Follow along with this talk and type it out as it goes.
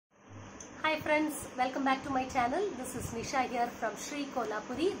Hi friends, welcome back to my channel. This is Nisha here from Sri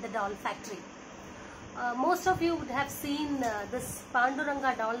Kolhapuri, the doll factory. Most of you would have seen this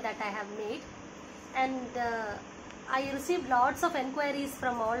Panduranga doll that I have made, and I received lots of enquiries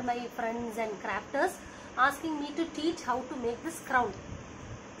from all my friends and crafters asking me to teach how to make this crown.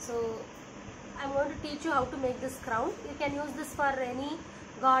 So I'm going to teach you how to make this crown. You can use this for any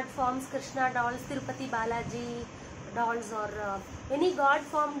god forms, Krishna dolls, Tirupati Balaji dolls, or any god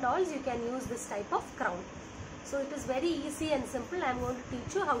form dolls. You can use this type of crown. So it is very easy and simple. I am going to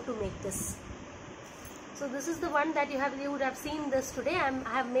teach you how to make this. So this is the one that you would have seen this today. I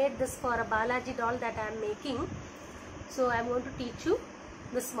have made this for a Balaji doll that I am making. So I am going to teach you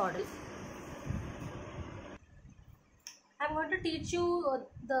this model. I am going to teach you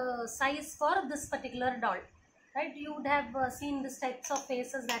the size for this particular doll. Right? You would have seen this types of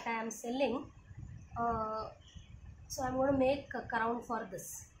faces that I am selling. So I am going to make a crown for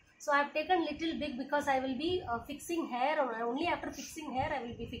this. So I have taken little big because I will be fixing hair, or only after fixing hair I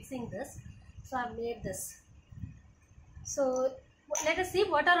will be fixing this. So I have made this. So let us see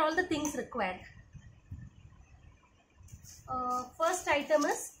what are all the things required. First item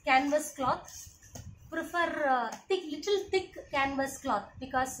is canvas cloth. Prefer little thick canvas cloth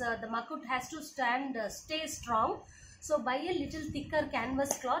because the makut has to stay strong. So buy a little thicker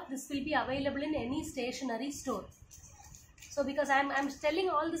canvas cloth. This will be available in any stationery store. So because I'm telling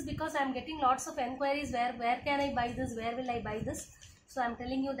all this because I'm getting lots of enquiries, where can I buy this, where will I buy this. So I'm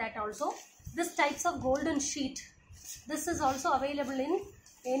telling you that also. This types of golden sheet, this is also available in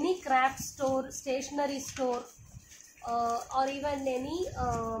any craft store, stationery store, or even any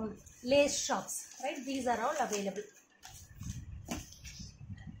lace shops, right? These are all available.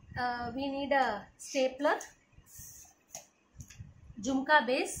 We need a stapler, jhumka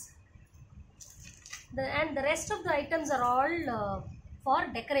base, and the rest of the items are all for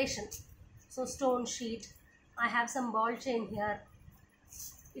decoration. So stone sheet, I have some ball chain here.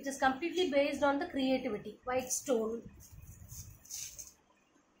 It is completely based on the creativity. White stone,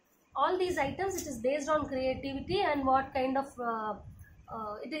 all these items, it is based on creativity and what kind of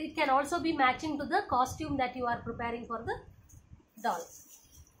it can also be matching to the costume that you are preparing for the doll.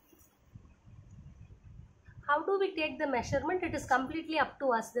 How do we take the measurement? It is completely up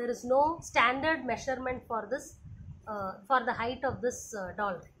to us. There is no standard measurement for this, for the height of this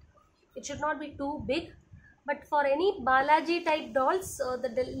doll. It should not be too big, but for any Balaji type dolls,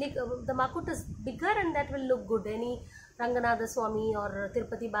 the makut is bigger and that will look good. Any Ranganatha Swami or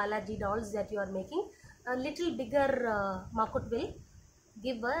Tirupati Balaji dolls that you are making, a little bigger makut will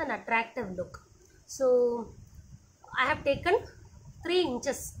give an attractive look. So I have taken 3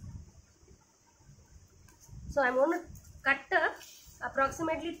 inches. So I am going to cut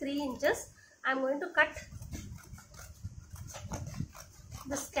approximately 3 inches. I am going to cut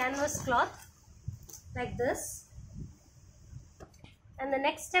this canvas cloth like this. And the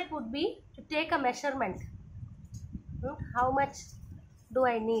next step would be to take a measurement. How much do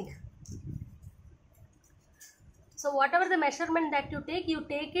I need? So whatever the measurement that you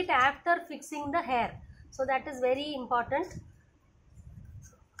take it after fixing the hair. So that is very important.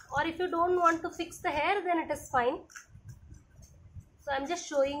 Or if you don't want to fix the hair, then it is fine. So I am just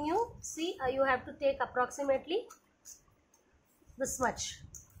showing you. See, you have to take approximately this much.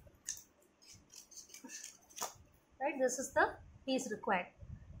 Right, this is the piece required.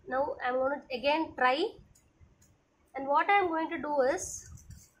 Now I am going to again try. And what I am going to do is,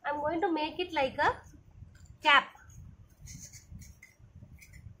 I am going to make it like a cap.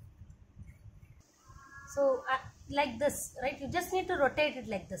 So like this, right? You just need to rotate it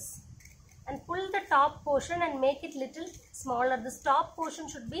like this and pull the top portion and make it little smaller. This top portion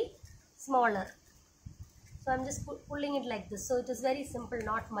should be smaller. So I am just pulling it like this. So it is very simple,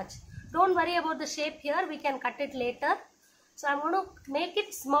 not much. Don't worry about the shape here. We can cut it later. So I am going to make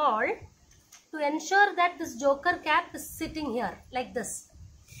it small to ensure that this joker cap is sitting here like this,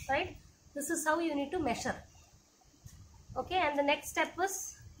 right? This is how you need to measure. Okay, and the next step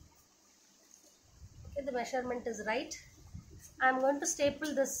is, okay, the measurement is right. I am going to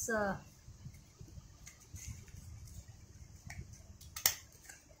staple this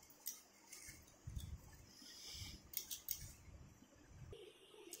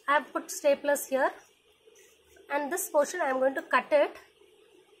I have put staplers here, and this portion I am going to cut it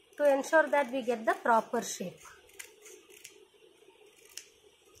to ensure that we get the proper shape.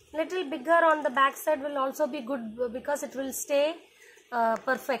 Little bigger on the back side will also be good because it will stay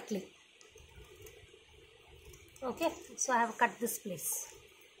perfectly. Okay, so I have cut this place.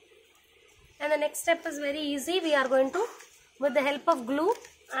 And the next step is very easy. We are going to, with the help of glue,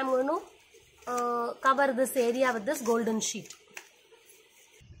 I am going to cover this area with this golden sheet.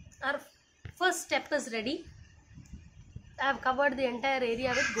 Our first step is ready. I have covered the entire area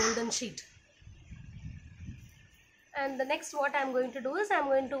with golden sheet. And the next what I am going to do is I am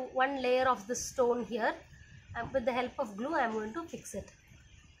going to one layer of this stone here, and with the help of glue I am going to fix it.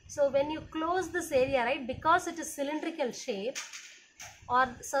 So when you close this area, right, because it is cylindrical shape or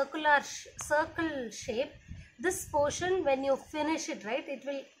circle shape, this portion when you finish it, right,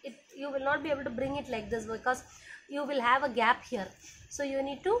 you will not be able to bring it like this because you will have a gap here. So you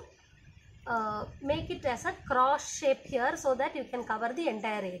need to make it as a cross shape here so that you can cover the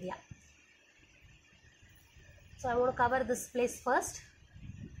entire area. So I want to cover this place first.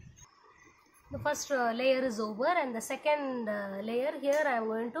 The first layer is over, and the second layer here I am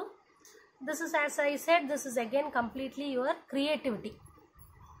going to, this is, as I said, this is again completely your creativity.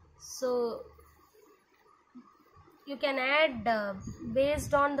 So you can add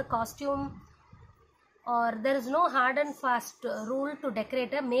based on the costume, or there is no hard and fast rule to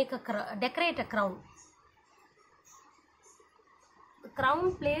decorate a crown. The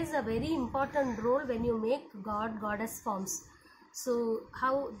crown plays a very important role when you make goddess forms. So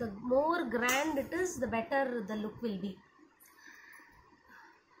how the more grand it is, the better the look will be.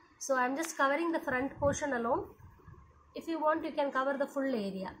 So I am just covering the front portion alone. If you want, you can cover the full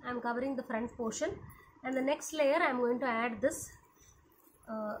area. I am covering the front portion, and the next layer I am going to add this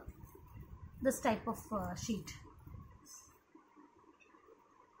this type of sheet.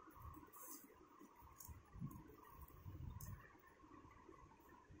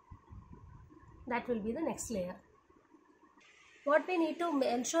 That will be the next layer. What we need to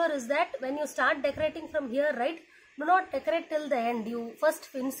ensure is that when you start decorating from here, right, do not decorate till the end. You first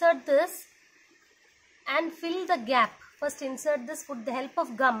insert this and fill the gap. First insert this with the help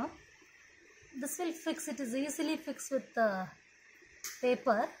of gum. This will fix. It is easily fixed with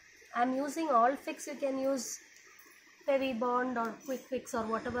paper. I am using All Fix. You can use Fevibond or Quick Fix or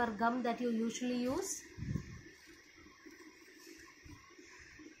whatever gum that you usually use.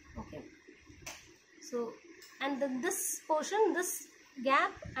 Okay. So, and then this portion, this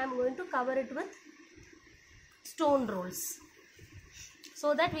gap, I am going to cover it with stone rolls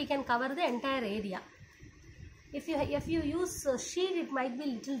so that we can cover the entire area. If you use a sheet, it might be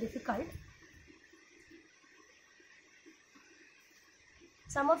little difficult.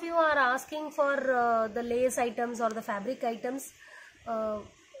 Some of you are asking for the lace items or the fabric items. I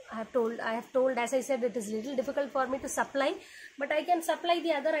have told, as I said, it is little difficult for me to supply, but I can supply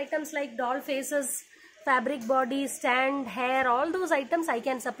the other items like doll faces, fabric body, stand, hair, all those items I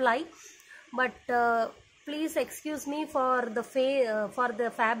can supply. But please excuse me for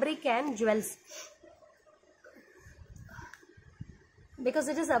the fabric and jewels, because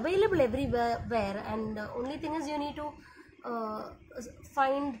it is available everywhere, and only thing is you need to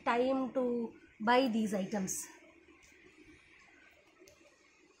find time to buy these items.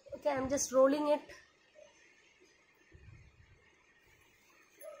 Okay, I am just rolling it.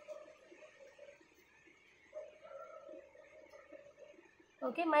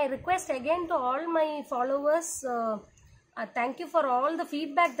 Okay, my request again to all my followers, thank you for all the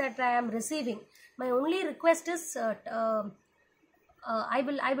feedback that I am receiving. My only request is I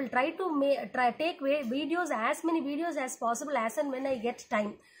will try to take videos, as many videos as possible, as and when I get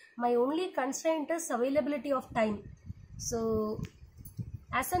time. My only constraint is availability of time. So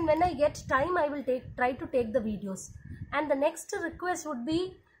as and when I get time, I will try to take the videos. And the next request would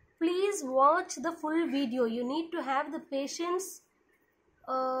be, please watch the full video. You need to have the patience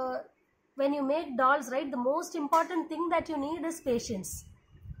when you make dolls, right? The most important thing that you need is patience.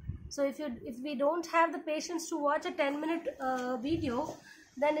 So if we don't have the patience to watch a 10-minute video,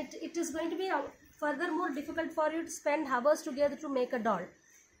 then it is going to be furthermore difficult for you to spend hours together to make a doll.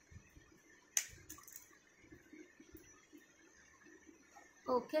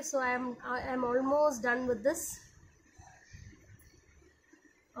 Okay, so I am almost done with this.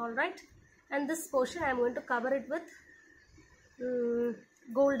 All right, and this portion I am going to cover it with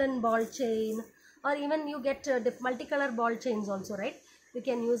golden ball chain, or even you get multicolor ball chains also, right? You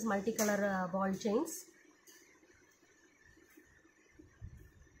can use multicolor ball chains.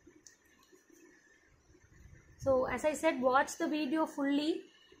 So as I said, watch the video fully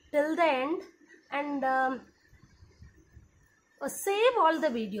till the end, and save all the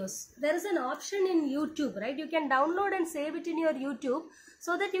videos. There is an option in YouTube, right? You can download and save it in your YouTube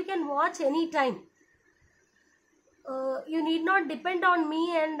so that you can watch anytime. You need not depend on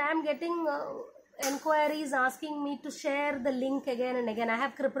me, and I am getting enquiries asking me to share the link again and again. I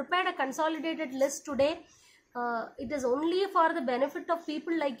have prepared a consolidated list today. It is only for the benefit of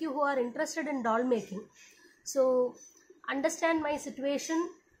people like you who are interested in doll making. So understand my situation.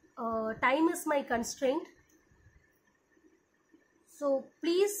 Time is my constraint. So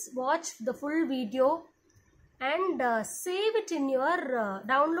please watch the full video and save it in your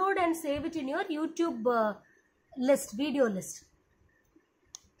download and save it in your YouTube video list.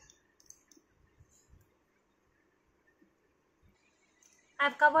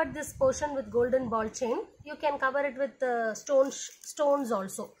 I've covered this portion with golden ball chain. You can cover it with stones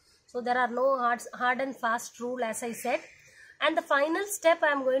also. So there are no hard and fast rule, as I said. And the final step I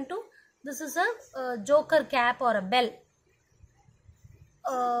am going to, this is a joker cap or a bell.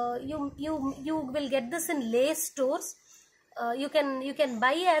 You will get this in lace stores. You can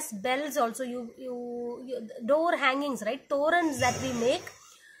buy as bells also. Door hangings, right? Torans that we make.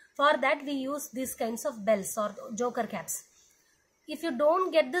 For that we use these kinds of bells or joker caps. If you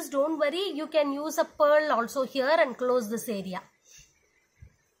don't get this, don't worry. You can use a pearl also here and close this area.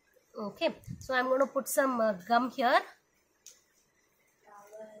 Okay. So I'm going to put some gum here.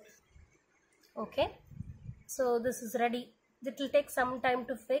 Okay. So this is ready. It will take some time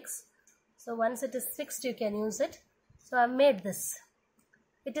to fix. So once it is fixed, you can use it. So I've made this.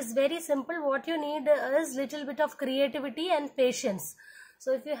 It is very simple. What you need is little bit of creativity and patience.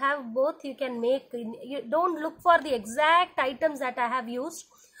 So if you have both, you can make. You don't look for the exact items that I have used.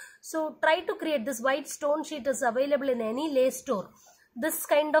 So try to create. This white stone sheet is available in any lace store. This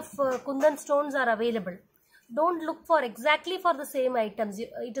kind of kundan stones are available. Don't look for exactly for the same items.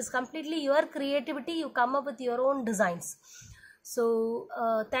 It is completely your creativity. You come up with your own designs. So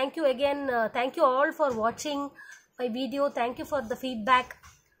thank you again. Thank you all for watching my video. Thank you for the feedback.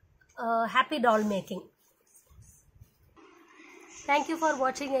 Happy doll making. Thank you for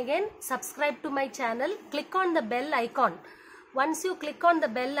watching again. Subscribe to my channel. Click on the bell icon. Once you click on the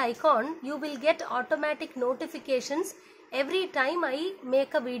bell icon, you will get automatic notifications every time I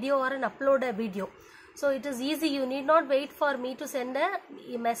make a video or upload a video. So it is easy. You need not wait for me to send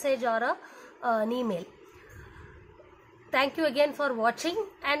a message or an email. Thank you again for watching.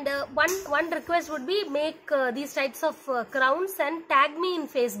 And one request would be make these types of crowns and tag me in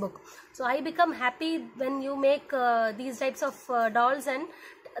Facebook. So I become happy when you make these types of dolls, and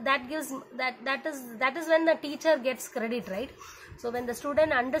that is when the teacher gets credit, right? So when the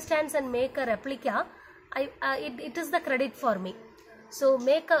student understands and make a replica, it is the credit for me. So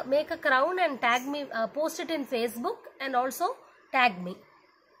make a crown and tag me, post it in Facebook and also tag me.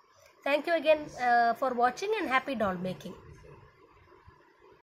 Thank you again for watching, and happy doll making.